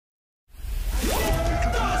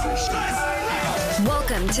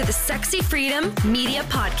Welcome to the Sexy Freedom Media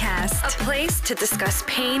Podcast, a place to discuss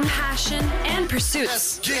pain, passion, and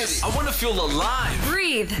pursuits. Yes, I want to feel alive.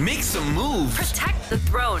 Breathe. Make some moves. Protect the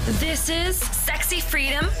throne. This is Sexy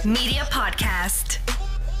Freedom Media Podcast.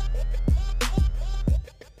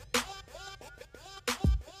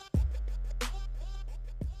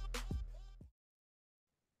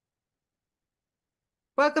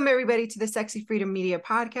 Welcome, everybody, to the Sexy Freedom Media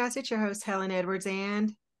Podcast. It's your host, Helen Edwards,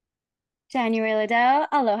 and January Liddell.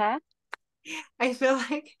 Aloha. I feel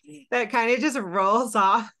like that kind of just rolls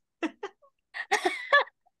off.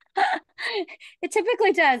 It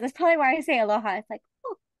typically does. That's probably why I say aloha. It's like,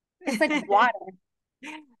 oh, it's like water.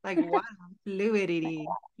 Like water, fluidity.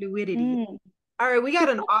 Mm. All right, we got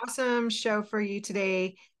an awesome show for you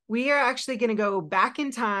today. We are actually going to go back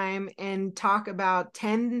in time and talk about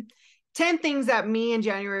 10 things that me and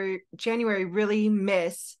January really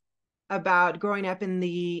miss about growing up in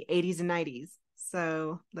the 80s and 90s.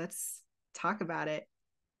 So let's talk about it.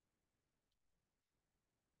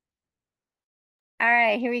 All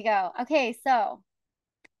right, here we go. Okay, so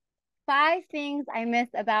 5 things I miss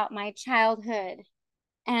about my childhood.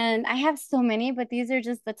 And I have so many, but these are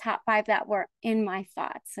just the top 5 that were in my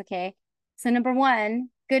thoughts, okay? So number 1,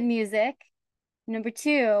 good music. Number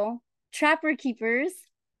 2, trapper keepers.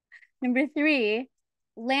 Number 3,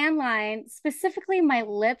 landline, specifically my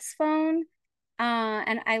Lips phone.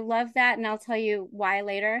 And I love that, and I'll tell you why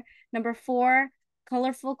later. Number 4,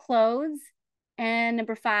 colorful clothes. And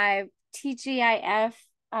number 5, TGIF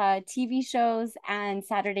TV shows and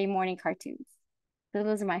Saturday morning cartoons. So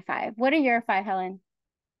those are my 5. What are your 5, Helen?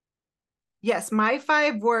 Yes, my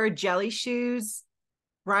 5 were jelly shoes,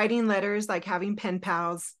 writing letters, like having pen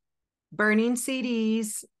pals, burning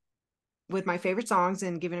CDs with my favorite songs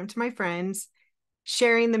and giving them to my friends,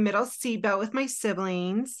 sharing the middle seatbelt with my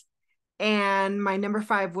siblings, and my number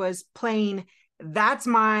 5 was playing That's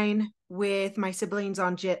Mine with my siblings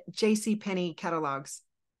on JCPenney catalogs.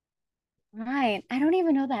 Right. I don't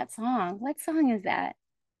even know that song. What song is that?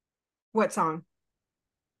 What song?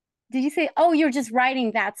 Did you say, oh, you're just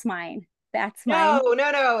writing That's Mine? That's Mine?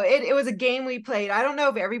 No. It was a game we played. I don't know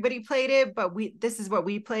if everybody played it, but this is what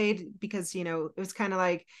we played because, you know, it was kind of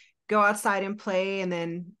like go outside and play. And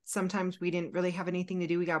then sometimes we didn't really have anything to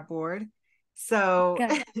do. We got bored. So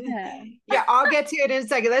yeah, I'll get to it in a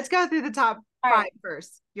second. Let's go through the top 5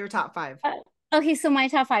 first. Your top 5. Okay, so my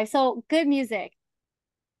top 5. So good music.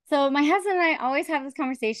 So my husband and I always have this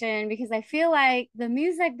conversation because I feel like the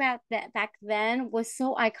music back then was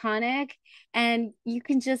so iconic, and you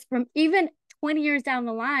can just, from even 20 years down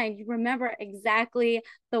the line, you remember exactly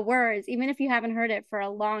the words, even if you haven't heard it for a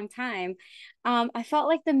long time. I felt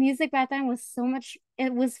like the music back then was so much,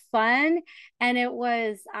 it was fun, and it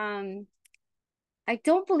was, I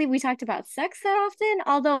don't believe we talked about sex that often,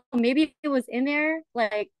 although maybe it was in there,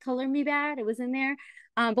 like Color Me Bad, it was in there.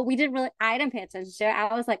 But I didn't pay attention to it.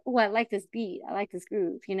 I was like, oh, I like this beat. I like this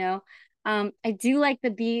groove, you know? I do like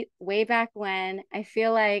the beat way back when. I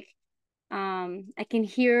feel like I can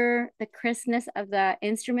hear the crispness of the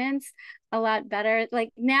instruments a lot better.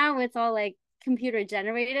 Like now it's all like computer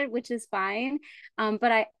generated, which is fine.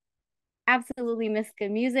 But I absolutely miss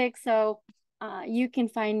good music. So you can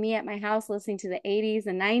find me at my house listening to the 80s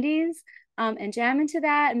and 90s and jamming to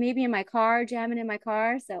that, maybe jamming in my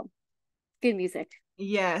car. So good music.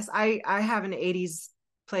 Yes, I have an 80s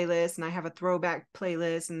playlist, and I have a throwback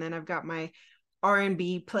playlist, and then I've got my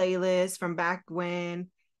R&B playlist from back when,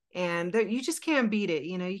 and you just can't beat it.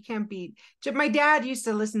 You know, you can't beat. My dad used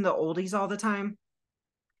to listen to oldies all the time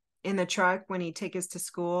in the truck when he'd take us to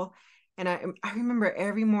school, and I remember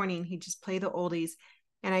every morning he'd just play the oldies,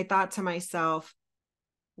 and I thought to myself,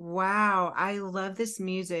 wow, I love this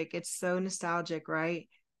music. It's so nostalgic, right?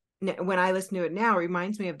 When I listen to it now, it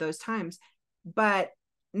reminds me of those times. But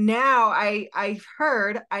now I've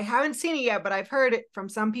heard, I haven't seen it yet, but I've heard it from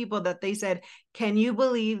some people that they said, can you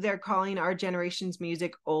believe they're calling our generation's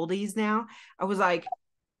music oldies now? I was like,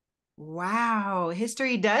 wow,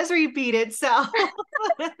 history does repeat itself.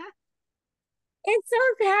 It's so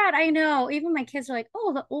sad. I know. Even my kids are like,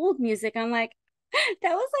 oh, the old music. I'm like,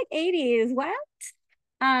 that was like 80s. What?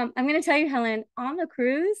 I'm going to tell you, Helen, on the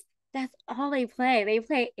cruise, that's all they play. They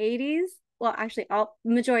play 80s. Well, actually, all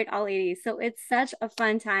 80s. So it's such a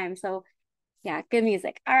fun time. So yeah, good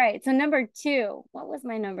music. All right. So number 2, what was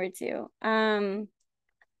my number 2?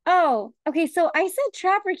 Oh, okay. So I said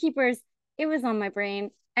Trapper Keepers. It was on my brain.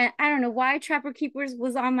 And I don't know why Trapper Keepers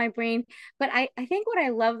was on my brain, but I think what I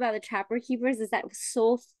love about the Trapper Keepers is that it was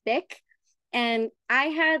so thick. And I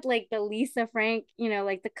had like the Lisa Frank,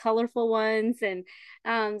 like the colorful ones. And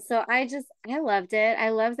so I loved it. I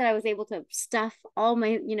loved that I was able to stuff all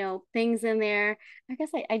my, things in there. I guess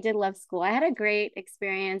I did love school. I had a great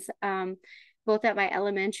experience, both at my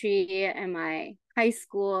elementary and my high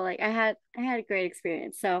school. Like I had a great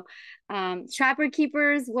experience. So Trapper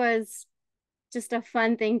Keepers was just a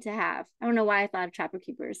fun thing to have. I don't know why I thought of Trapper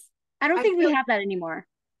Keepers. I don't I think we feel have that anymore.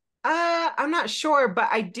 I'm not sure, but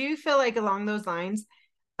I do feel like along those lines.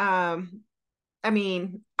 I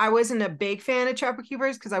mean, I wasn't a big fan of Trapper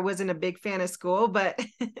Keepers because I wasn't a big fan of school, but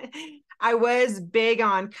I was big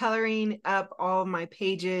on coloring up all of my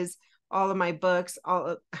pages, all of my books,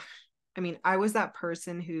 I mean, I was that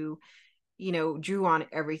person who, drew on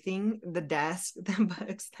everything, the desk, the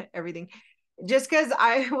books, everything, just because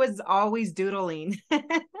I was always doodling. But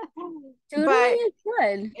Doodling is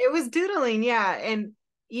good. it was doodling, yeah. And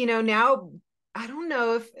now I don't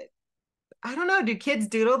know if I don't know, do kids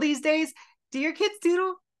doodle these days? Do your kids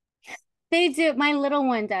doodle? They do. My little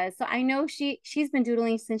one does. So I know she's been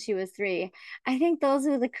doodling since she was 3. I think those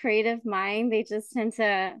are the creative mind. They just tend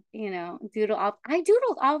to, doodle all. I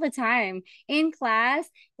doodled all the time in class.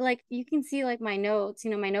 Like you can see like my notes,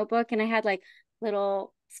 my notebook, and I had like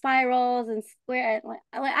little spirals and square. Like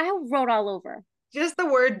I wrote all over. Just the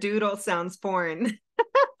word doodle sounds foreign.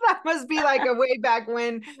 That must be like a way back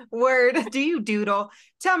when word. Do you doodle?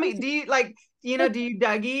 Tell me, do you like, do you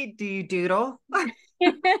Dougie? Do you doodle?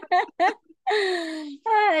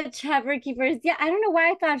 Trapper Keepers. Yeah, I don't know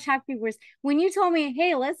why I thought of Trapper Keepers. When you told me,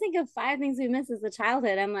 hey, let's think of 5 things we miss as a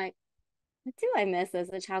childhood, I'm like, what do I miss as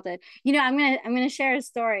a childhood? I'm gonna share a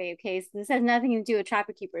story. Okay, so this has nothing to do with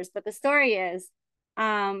Trapper Keepers, but the story is,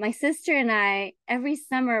 my sister and I, every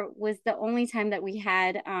summer was the only time that we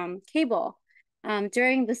had cable.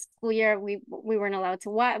 During the school year, we weren't allowed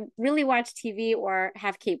to really watch TV or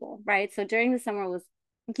have cable, right? So during the summer was,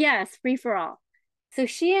 yes, free for all. So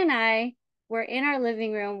she and I were in our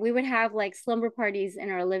living room. We would have like slumber parties in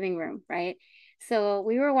our living room, right? So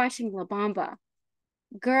we were watching La Bamba.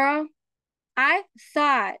 Girl, I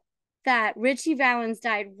thought that Richie Valens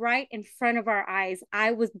died right in front of our eyes.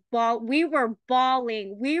 We were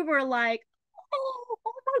bawling. We were like, oh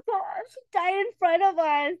my gosh, he died in front of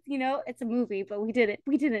us. It's a movie, but we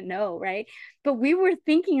didn't know, right? But we were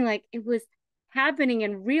thinking like it was happening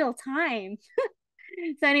in real time.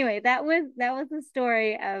 So anyway, that was the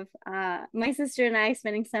story of my sister and I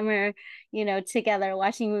spending summer, together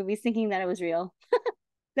watching movies, thinking that it was real.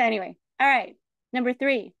 So anyway, all right, number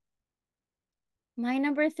 3. My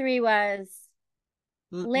number 3 was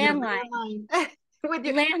Your landline. landline. With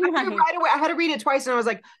you, I knew Landline. right away. I had to read it twice, and I was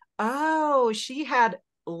like, "Oh, she had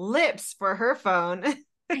lips for her phone."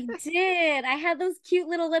 I did. I had those cute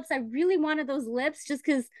little lips. I really wanted those lips just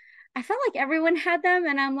because I felt like everyone had them,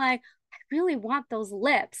 and I'm like, I really want those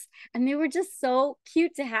lips. And they were just so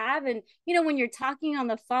cute to have. And when you're talking on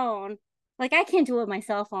the phone, like I can't do it with my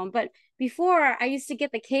cell phone, but before I used to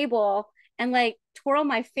get the cable and like twirl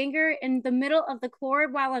my finger in the middle of the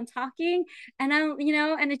cord while I'm talking. And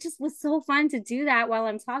and it just was so fun to do that while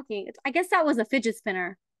I'm talking. I guess that was a fidget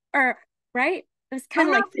spinner. Or right? It was kind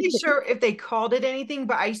I'm of like not really sure if they called it anything,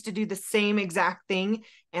 but I used to do the same exact thing,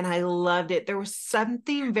 and I loved it. There was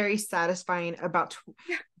something very satisfying about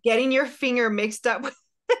getting your finger mixed up with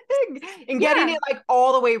and getting yeah, it like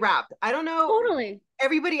all the way wrapped. I don't know, totally.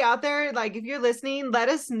 everybody out there, like if you're listening, let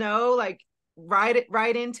us know, like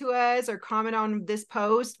write into us or comment on this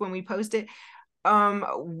post when we post it.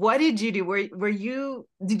 What did you do?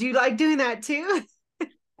 Did you like doing that too?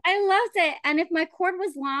 I loved it. And if my cord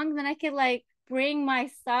was long, then I could like bring my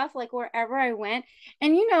stuff like wherever I went.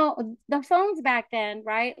 And the phones back then,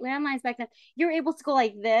 right? Landlines back then, you're able to go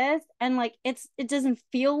like this and like it doesn't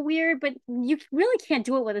feel weird, but you really can't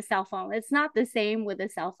do it with a cell phone. It's not the same with a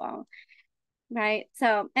cell phone. Right.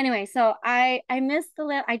 So anyway, so I missed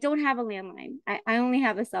I don't have a landline. I only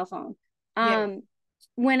have a cell phone. Yeah.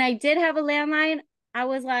 When I did have a landline, I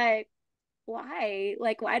was like, why?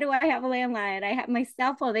 Like, why do I have a landline? I have my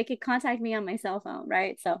cell phone. They could contact me on my cell phone,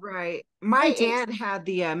 right? So Right. My I did. aunt had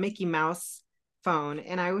the Mickey Mouse phone,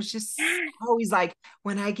 and I was just always like,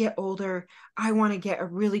 when I get older, I want to get a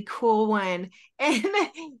really cool one. And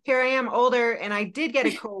here I am older, and I did get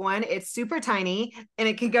a cool one. It's super tiny and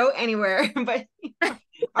it can go anywhere, but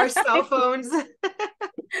our cell phones. But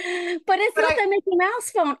it's But not the Mickey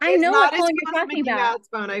Mouse phone. I it's know what not as phone cool you're as talking Mickey about. Mouse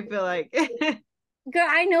phone, I feel like. Girl,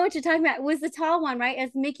 I know what you're talking about. It was the tall one, right?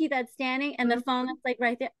 It's Mickey that's standing and the phone that's like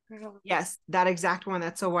right there. Girl. Yes, that exact one.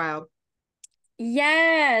 That's so wild.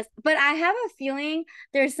 Yes, but I have a feeling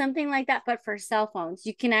there's something like that, but for cell phones,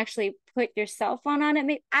 you can actually put your cell phone on it.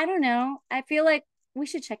 Maybe, I don't know. I feel like we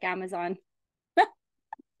should check Amazon.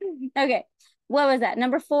 Okay. What was that?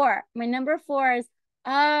 Number four. My number four is,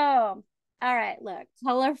 oh, all right. Look,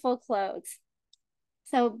 colorful clothes.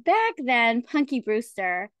 So back then, Punky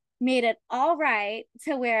Brewster made it all right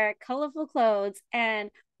to wear colorful clothes,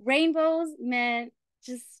 and rainbows meant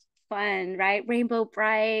just fun, right? Rainbow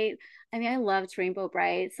Bright. I mean, I loved Rainbow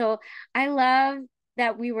Bright. So I love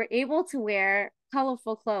that we were able to wear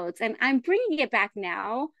colorful clothes, and I'm bringing it back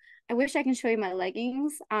now. I wish I can show you my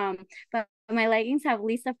leggings. But my leggings have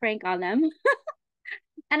Lisa Frank on them.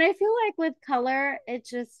 And I feel like with color, it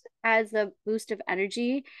just adds a boost of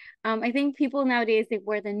energy. I think people nowadays, they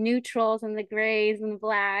wear the neutrals and the grays and the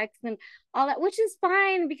blacks and all that, which is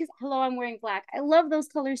fine because, hello, I'm wearing black. I love those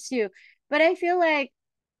colors too. But I feel like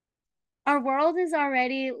our world is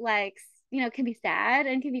already like, can be sad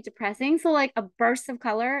and can be depressing. So like a burst of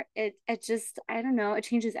color, it just, I don't know, it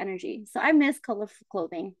changes energy. So I miss colorful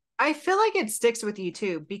clothing. I feel like it sticks with you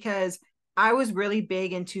too, because I was really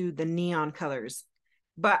big into the neon colors,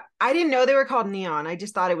 but I didn't know they were called neon. I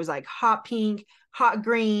just thought it was like hot pink, hot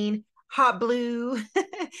green, hot blue.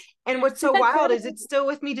 And what's so wild is it's still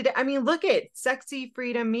with me today. I mean, look at Sexy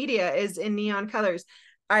Freedom Media is in neon colors.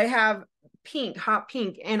 I have pink, hot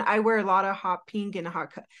pink, and I wear a lot of hot pink and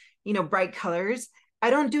hot, bright colors.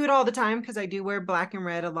 I don't do it all the time because I do wear black and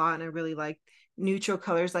red a lot, and I really like neutral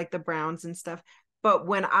colors like the browns and stuff. But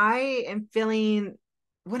when I'm feeling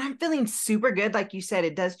super good, like you said,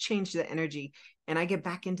 it does change the energy, and I get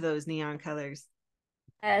back into those neon colors.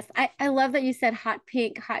 Yes, I love that you said hot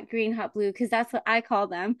pink, hot green, hot blue, because that's what I call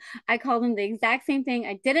them. I call them the exact same thing.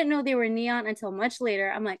 I didn't know they were neon until much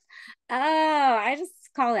later. I'm like, oh, I just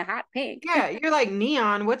call it hot pink. Yeah, you're like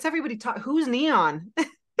neon. What's everybody talk? Who's neon?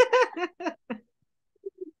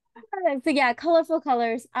 So yeah, colorful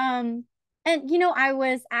colors. And I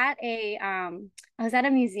was at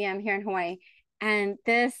a museum here in Hawaii, and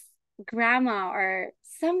this grandma or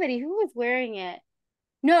somebody who was wearing it.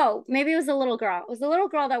 No, maybe it was a little girl. It was a little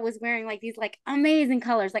girl that was wearing like these like amazing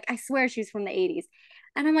colors. Like I swear she's from the 80s.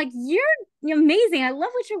 And I'm like, you're amazing. I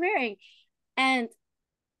love what you're wearing. And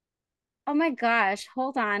oh my gosh,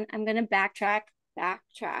 hold on. I'm gonna backtrack.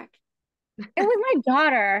 Backtrack. It was my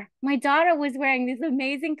daughter. My daughter was wearing these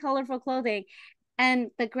amazing colorful clothing.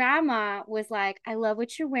 And the grandma was like, I love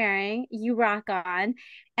what you're wearing. You rock on.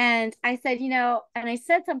 And I said, and I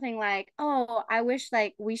said something like, oh, I wish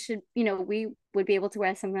like we should, we would be able to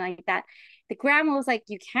wear something like that. The grandma was like,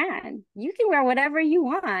 you can wear whatever you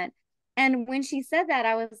want. And when she said that,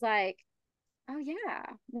 I was like, oh yeah,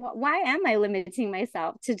 why am I limiting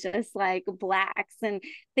myself to just like blacks and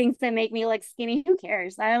things that make me like skinny? Who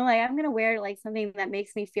cares? I'm gonna wear like something that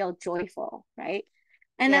makes me feel joyful, right?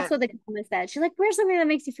 And Yeah. that's what the grandma said. She's like, wear something that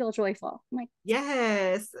makes you feel joyful. I'm like,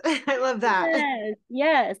 Yes. I love that. yes,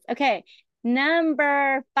 yes. Okay.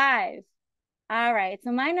 Number five. All right.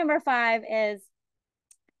 So my number five is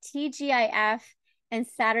TGIF and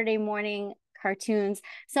Saturday morning cartoons.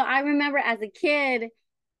 So I remember as a kid,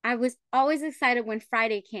 I was always excited when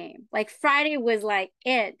Friday came. Like Friday was like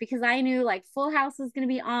it because I knew like Full House was going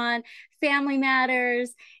to be on, Family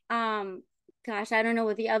Matters. Gosh, I don't know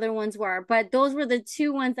what the other ones were, but those were the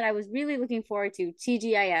two ones that I was really looking forward to.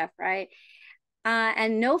 TGIF, right?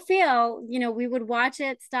 And no fail, we would watch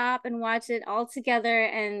it, stop and watch it all together,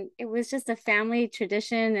 and it was just a family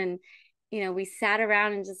tradition. And we sat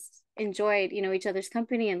around and just enjoyed each other's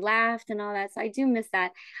company and laughed and all that. So I do miss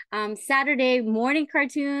that. Saturday morning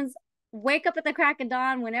cartoons, wake up at the crack of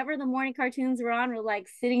dawn whenever the morning cartoons were on. We're like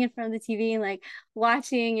sitting in front of the TV and like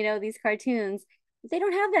watching these cartoons. They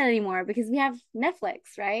don't have that anymore because we have Netflix,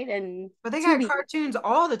 right? And But they got Tubi. cartoons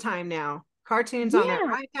all the time now. Cartoons on their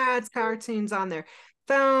Yeah. iPads, cartoons on their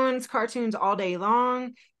phones, cartoons all day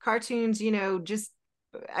long, cartoons,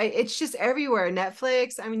 it's just everywhere.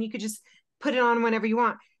 Netflix, I mean, you could just put it on whenever you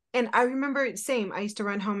want. And I remember, same, I used to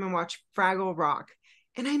run home and watch Fraggle Rock.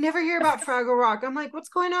 And I never hear about Fraggle Rock. I'm like, what's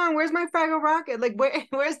going on? Where's my Fraggle Rock? Like,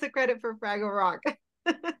 where's the credit for Fraggle Rock?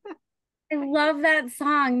 I love that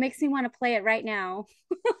song. Makes me want to play it right now.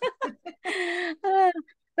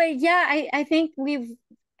 But yeah, I think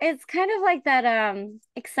it's kind of like that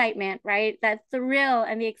excitement, right? That thrill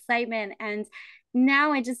and the excitement. And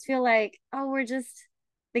now I just feel like, oh,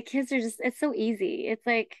 the kids are just, it's so easy. It's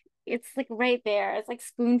like right there. It's like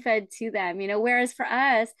spoon fed to them, whereas for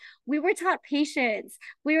us, we were taught patience.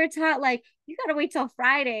 We were taught like, you got to wait till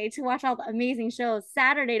Friday to watch all the amazing shows,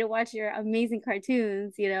 Saturday to watch your amazing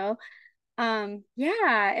cartoons. Yeah,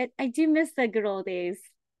 I do miss the good old days.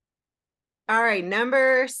 All right,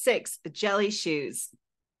 number 6, jelly shoes.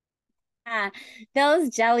 Ah, those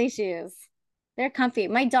jelly shoes. They're comfy.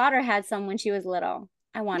 My daughter had some when she was little.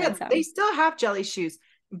 I Yeah, wanted they some. still have jelly shoes.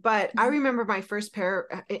 But I remember my first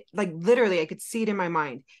pair, like literally, I could see it in my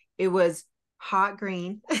mind. It was hot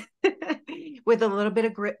green with a little bit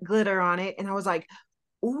of glitter on it. And I was like,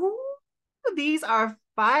 ooh, these are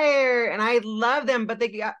fire. And I love them, but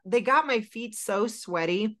they got my feet so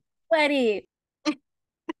sweaty. Sweaty.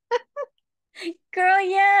 Girl,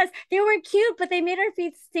 yes. They were cute, but they made our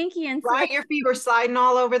feet stinky and Right? sweaty. Your feet were sliding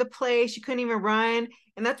all over the place. You couldn't even run.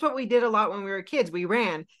 And that's what we did a lot when we were kids. We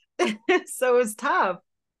ran. So it was tough.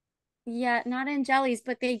 Yeah, not in jellies,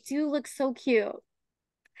 but they do look so cute.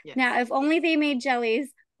 Yes. Now, if only they made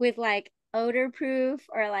jellies with like odor proof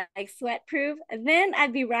or like sweat proof, then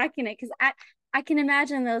I'd be rocking it because I can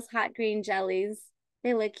imagine those hot green jellies.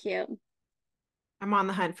 They look cute. I'm on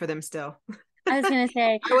the hunt for them still. I was gonna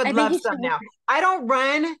say, I would I think love you should some now. I don't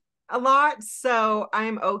run a lot, so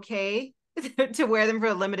I'm okay to wear them for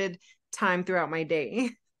a limited time throughout my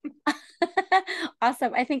day.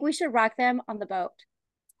 Awesome. I think we should rock them on the boat.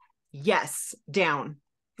 Yes, down.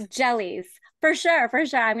 Jellies. For sure, for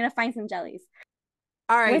sure. I'm gonna find some jellies.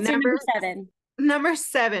 All right, What's your number 7? Number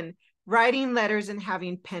 7, writing letters and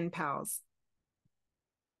having pen pals.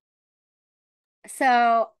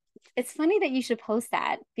 So it's funny that you should post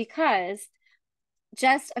that because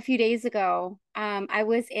just a few days ago, I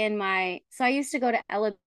was in so I used to go to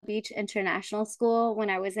Ella Beach International School when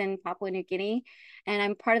I was in Papua New Guinea, and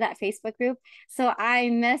I'm part of that Facebook group. So I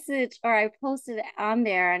posted it on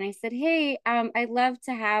there and I said, hey, I'd love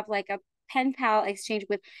to have like a pen pal exchange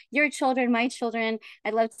with your children, my children.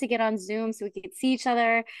 I'd love to get on Zoom so we could see each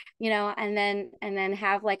other, and then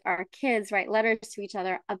have like our kids write letters to each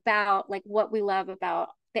other about like what we love about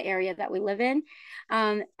the area that we live in.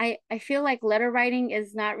 I feel like letter writing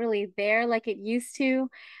is not really there like it used to.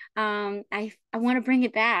 I want to bring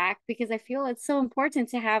it back because I feel it's so important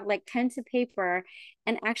to have like pen to paper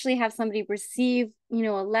and actually have somebody receive, a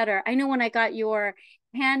letter. I know when I got your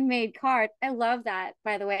handmade card, I love that,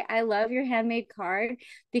 by the way. I love your handmade card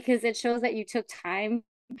because it shows that you took time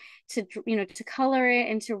to color it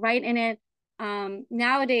and to write in it.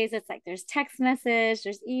 Nowadays it's like there's text message,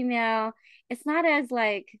 there's email. It's not as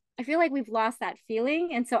like, I feel like we've lost that feeling.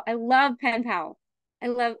 And so I love pen pal. I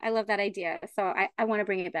love that idea. So I want to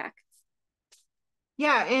bring it back.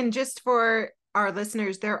 Yeah, and just for our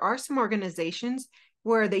listeners, there are some organizations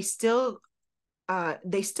where they still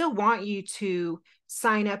want you to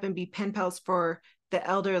sign up and be pen pals for the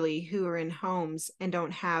elderly who are in homes and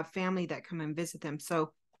don't have family that come and visit them.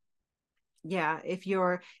 So yeah, if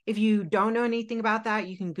you don't know anything about that,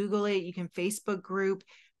 you can Google it, you can Facebook group,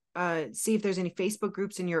 see if there's any Facebook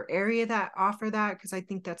groups in your area that offer that, because I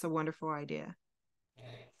think that's a wonderful idea.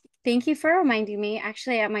 Thank you for reminding me.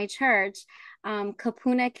 Actually, at my church,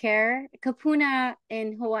 Kapuna Care. Kapuna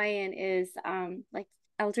in Hawaiian is like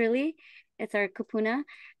elderly. It's our kapuna.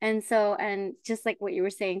 And just like what you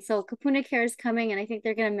were saying, so Kapuna Care is coming, and I think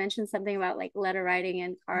they're going to mention something about like letter writing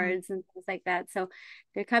and cards and things like that. So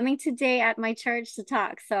they're coming today at my church to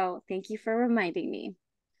talk. So thank you for reminding me.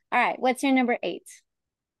 All right, what's your number 8?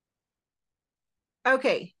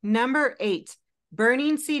 Okay, number 8,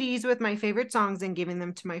 burning CDs with my favorite songs and giving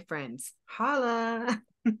them to my friends. Holla.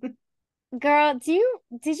 Girl,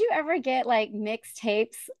 did you ever get like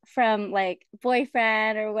mixtapes from like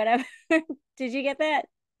boyfriend or whatever? Did you get that?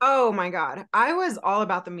 Oh my God. I was all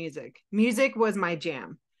about the music. Music was my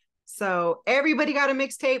jam. So everybody got a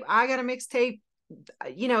mixtape. I got a mixtape.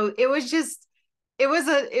 It was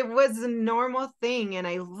a normal thing and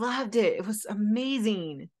I loved it. It was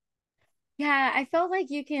amazing. Yeah, I felt like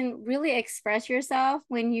you can really express yourself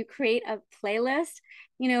when you create a playlist,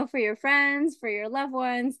 for your friends, for your loved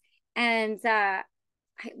ones. And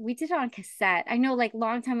we did it on cassette. I know like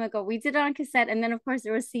long time ago, we did it on cassette. And then of course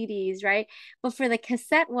there were CDs, right? But for the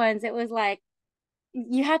cassette ones, it was like,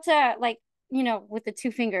 you had to like, with the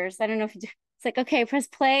 2 fingers. I don't know if it's like, okay, press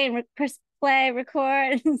play and press play,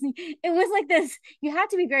 record. It was like this. You had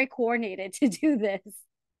to be very coordinated to do this.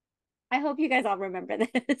 I hope you guys all remember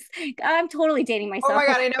this. I'm totally dating Oh myself. my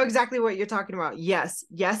God, I know exactly what you're talking about. Yes,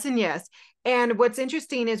 yes, and yes. And what's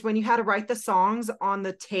interesting is when you had to write the songs on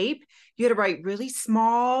the tape, you had to write really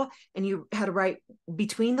small and you had to write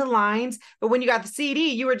between the lines. But when you got the CD,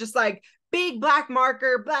 you were just like big black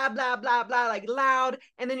marker, blah, blah, blah, blah, like loud.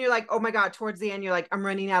 And then you're like, oh my God, towards the end, you're like, I'm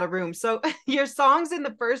running out of room. So your songs in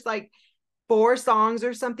the first like 4 songs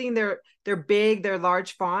or something, they're big, they're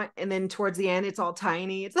large font, and then towards the end it's all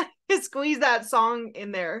tiny. It's like squeeze that song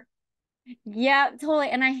in there. Yeah, totally.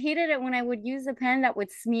 And I hated it when I would use a pen that would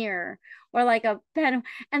smear or like a pen,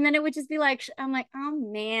 and then it would just be like, I'm like, oh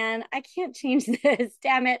man, I can't change this.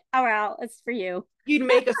 Damn it. Oh well, it's for you. You'd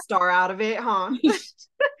make a star out of it, huh?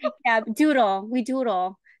 Yeah, doodle. We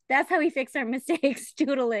doodle. That's how we fix our mistakes,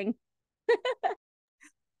 doodling.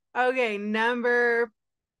 Okay,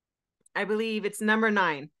 I believe it's number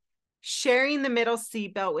 9. Sharing the middle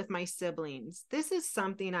seatbelt with my siblings. This is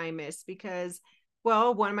something I miss because,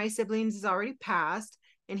 well, one of my siblings is already passed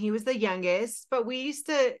and he was the youngest, but we used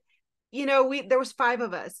to, there was 5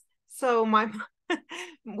 of us. So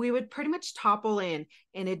we would pretty much topple in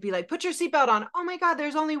and it'd be like, put your seatbelt on. Oh my God,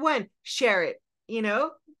 there's only one. Share it,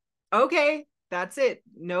 Okay, that's it.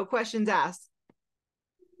 No questions asked.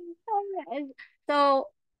 So,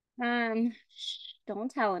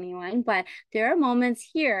 don't tell anyone, but there are moments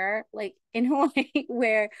here, like in Hawaii,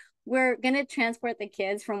 where we're gonna transport the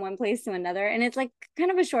kids from one place to another, and it's like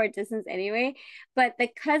kind of a short distance anyway. But the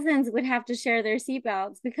cousins would have to share their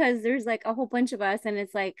seatbelts because there's like a whole bunch of us, and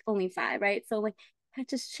it's like only 5, right? So like, have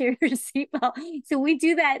to share your seatbelt. So we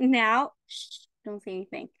do that now. Shh, don't say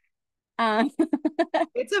anything. Um,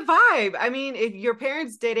 It's a vibe. I mean, if your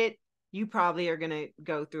parents did it, you probably are gonna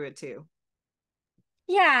go through it too.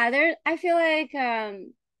 yeah, there. I feel like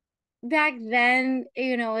back then,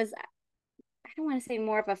 was, I don't want to say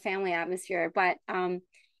more of a family atmosphere, but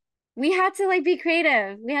we had to like be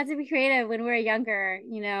creative. We had to be creative when we were younger,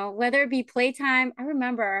 whether it be playtime. I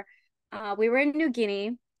remember we were in New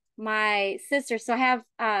Guinea. My sister, so I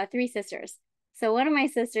have 3 sisters. So one of my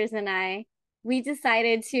sisters and I, we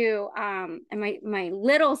decided to and my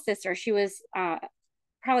little sister, she was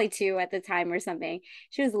probably 2 at the time or something.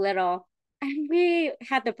 She was little. And we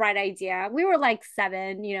had the bright idea. We were like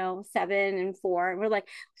 7, 7 and 4. And we're like,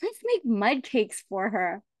 let's make mud cakes for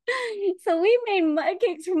her. So we made mud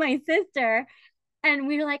cakes for my sister. And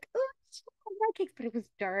we were like, oh, mud cakes, but it was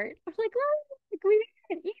dirt. I was like, oh, we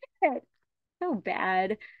didn't eat it. So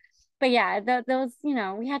bad. But yeah, those,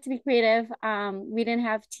 we had to be creative. We didn't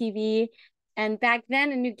have TV. And back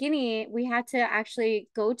then in New Guinea, we had to actually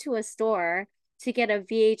go to a store to get a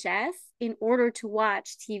VHS in order to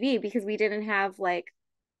watch TV because we didn't have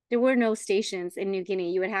there were no stations in New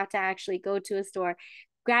Guinea. You would have to actually go to a store,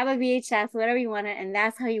 grab a VHS, whatever you wanted, and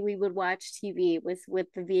that's how we would watch TV with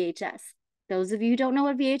the VHS. Those of you who don't know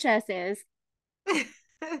what VHS is, how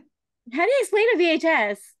do you explain a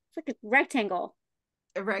VHS? It's like a rectangle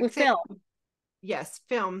A with film. Yes,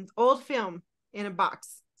 film, old film in a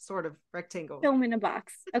box, sort of rectangle. Film in a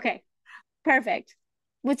box. Okay, perfect.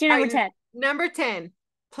 What's your number 10? Number 10,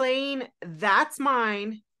 playing That's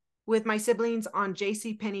Mine with my siblings on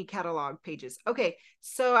JCPenney catalog pages. Okay,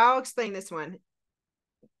 so I'll explain this one.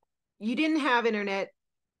 You didn't have internet.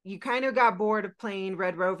 You kind of got bored of playing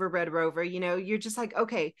Red Rover. You're just like,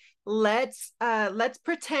 okay, let's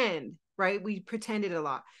pretend, right? We pretended a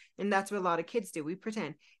lot. And that's what a lot of kids do. We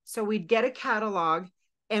pretend. So we'd get a catalog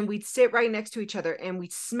and we'd sit right next to each other and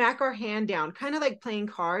we'd smack our hand down, kind of like playing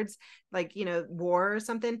cards, like, war or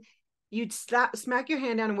something. You'd smack your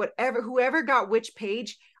hand down and whoever got which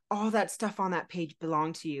page, all that stuff on that page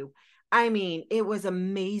belonged to you. I mean, it was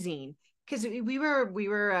amazing because we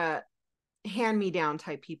were hand-me-down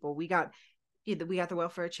type people. We got the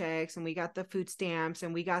welfare checks and we got the food stamps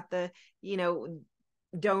and we got the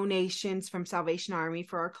donations from Salvation Army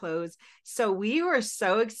for our clothes. So we were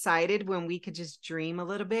so excited when we could just dream a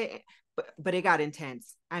little bit, but it got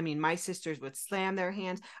intense. I mean, my sisters would slam their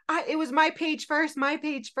hands. It was my page first,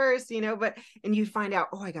 but and you'd find out,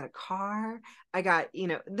 oh, I got a car. I got,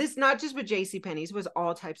 this not just with JCPenney's, was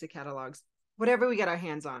all types of catalogs, whatever we got our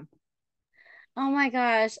hands on. Oh my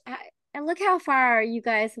gosh. And look how far you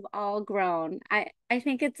guys have all grown. I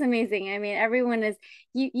think it's amazing. I mean, everyone is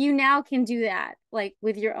you now can do that like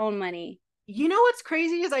with your own money. You know what's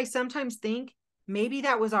crazy is I sometimes think maybe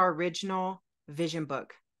that was our original vision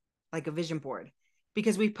book, like a vision board,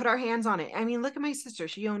 because we put our hands on it. I mean, look at my sister.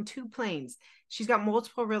 She owned 2 planes. She's got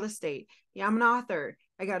multiple real estate. Yeah, I'm an author.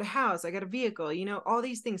 I got a house. I got a vehicle, all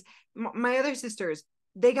these things. My other sisters,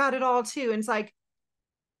 they got it all too. And it's like,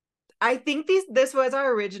 I think this was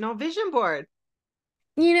our original vision board.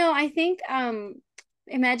 I think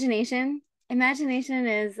imagination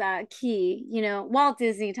is key. Walt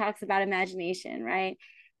Disney talks about imagination, right?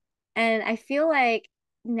 And I feel like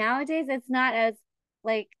nowadays it's not as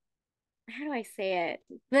like, how do I say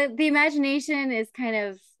it? The imagination is kind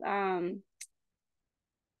of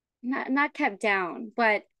not kept down,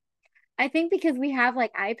 but I think because we have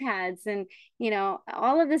like iPads and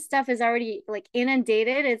all of this stuff is already like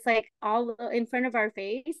inundated, it's like all in front of our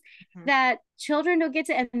face, that children don't get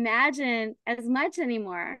to imagine as much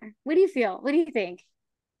anymore. What do you feel? What do you think?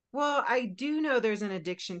 Well, I do know there's an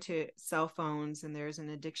addiction to cell phones and there's an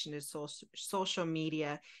addiction to social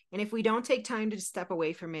media. And if we don't take time to step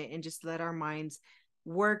away from it and just let our minds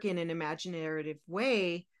work in an imaginative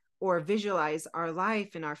way, or visualize our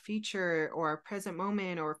life and our future or our present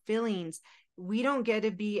moment or feelings, we don't get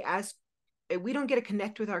to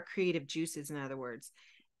connect with our creative juices, in other words.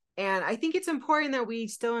 And I think it's important that we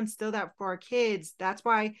still instill that for our kids. That's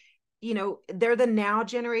why, they're the now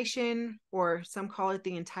generation, or some call it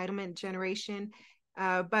the entitlement generation.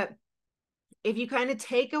 But if you kind of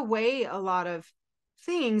take away a lot of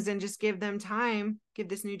things and just give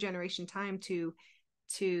this new generation time to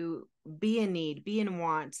be in need, be in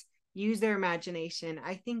want, use their imagination,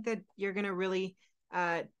 I think that you're going to really,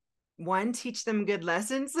 one, teach them good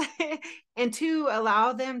lessons, and two,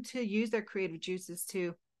 allow them to use their creative juices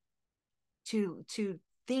to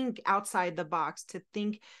think outside the box, to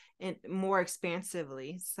think more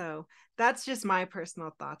expansively. So that's just my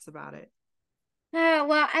personal thoughts about it.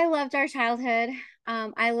 Well, I loved our childhood.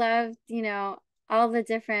 I loved, all the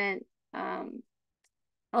different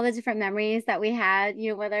memories that we had,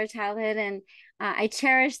 with our childhood, and I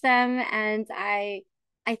cherish them. And I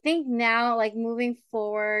think now, like moving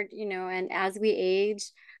forward, and as we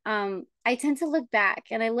age, I tend to look back,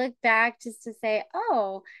 and I look back just to say,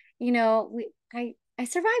 oh, I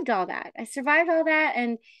survived all that. I survived all that,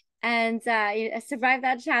 and I survived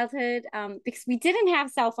that childhood, because we didn't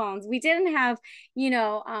have cell phones, we didn't have,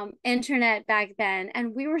 internet back then,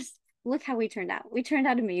 and look how we turned out. We turned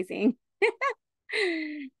out amazing.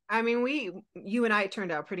 I mean, you and I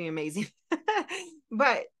turned out pretty amazing.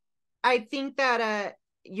 But I think that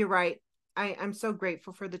you're right. I'm so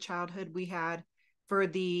grateful for the childhood we had, for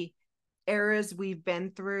the eras we've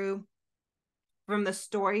been through, from the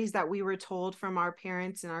stories that we were told from our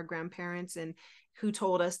parents and our grandparents, and who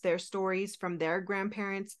told us their stories from their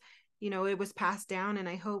grandparents. It was passed down, and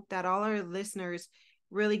I hope that all our listeners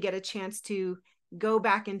really get a chance to go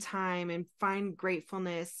back in time and find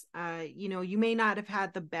gratefulness. You may not have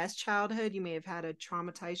had the best childhood, you may have had a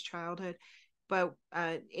traumatized childhood, but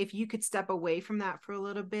if you could step away from that for a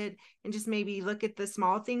little bit and just maybe look at the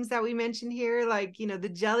small things that we mentioned here, like the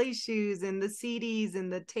jelly shoes and the CDs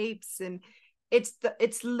and the tapes, and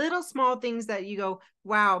it's little small things that you go,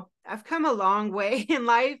 wow, I've come a long way in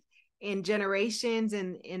life, in generations,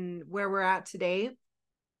 and in where we're at today.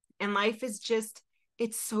 And life is just,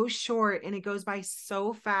 it's so short and it goes by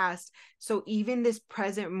so fast. So even this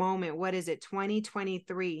present moment, what is it,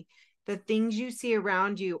 2023, the things you see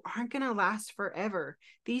around you aren't going to last forever.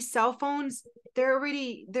 These cell phones,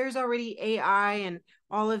 there's already AI and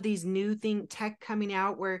all of these new tech coming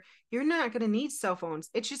out where you're not going to need cell phones.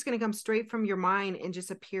 It's just going to come straight from your mind and just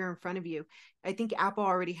appear in front of you. I think Apple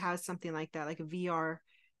already has something like that, like a VR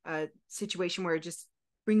situation where it just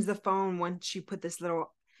brings the phone once you put this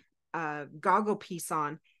little goggle piece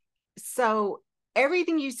on. So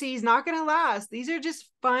everything you see is not going to last. These are just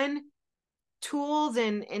fun tools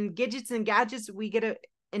and gadgets we get to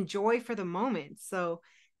enjoy for the moment. So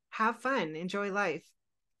have fun, enjoy life.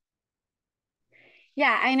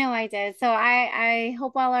 Yeah, I know I did. So I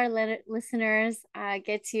hope all our listeners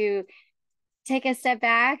get to take a step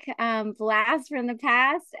back, blast from the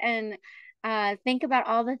past, and think about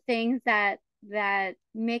all the things that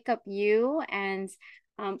make up you, and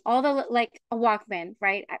all the, like a Walkman,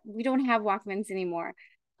 right? We don't have Walkmans anymore.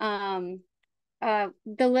 The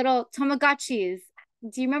little Tamagotchis.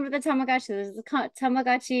 Do you remember the Tamagotchi? There's a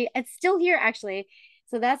Tamagotchi. It's still here, actually.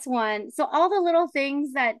 So that's one. So all the little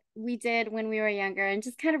things that we did when we were younger, and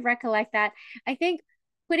just kind of recollect that. I think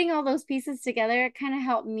putting all those pieces together kind of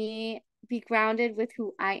helped me be grounded with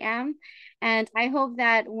who I am. And I hope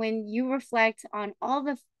that when you reflect on all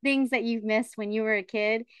the things that you've missed when you were a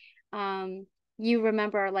kid, you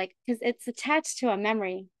remember, like, because it's attached to a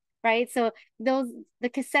memory, right? So the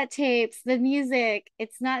cassette tapes, the music,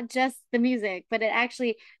 it's not just the music, but it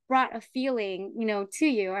actually brought a feeling, to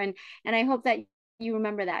you. And I hope that you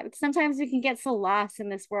remember that, because sometimes we can get so lost in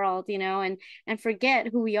this world, and forget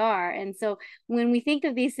who we are. And so when we think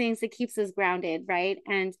of these things, it keeps us grounded, right?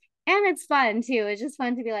 And it's fun too. It's just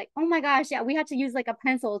fun to be like, oh my gosh, yeah, we had to use like a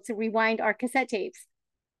pencil to rewind our cassette tapes.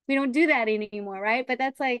 We don't do that anymore, right? But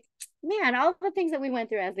that's like, man, all the things that we went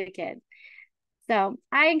through as a kid. So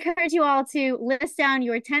I encourage you all to list down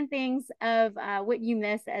your 10 things of what you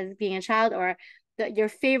miss as being a child, or your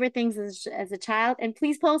favorite things as a child, and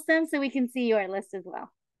please post them so we can see your list as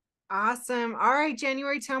well. Awesome. All right,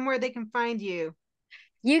 January, tell them where they can find you.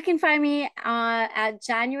 You can find me at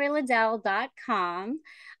januaryliddell.com,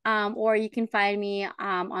 or you can find me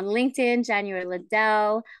on LinkedIn, January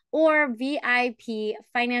Liddell, or VIP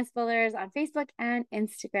Finance Builders on Facebook and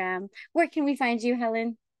Instagram. Where can we find you,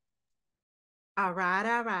 Helen? All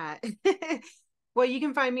right. Well, you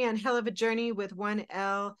can find me on Hell of a Journey with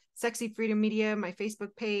 1L, Sexy Freedom Media, my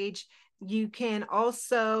Facebook page. You can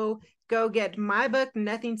also go get my book,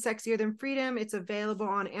 Nothing Sexier Than Freedom. It's available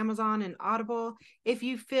on Amazon and Audible. If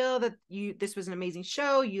you feel that this was an amazing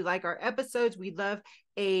show, you like our episodes, we'd love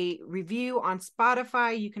a review on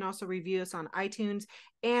Spotify. You can also review us on iTunes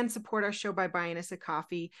and support our show by buying us a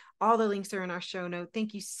coffee. All the links are in our show note.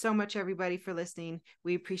 Thank you so much, everybody, for listening.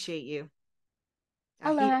 We appreciate you.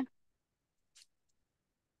 Aloha.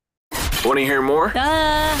 Want to hear more?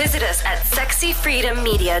 Visit us at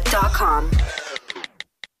sexyfreedommedia.com.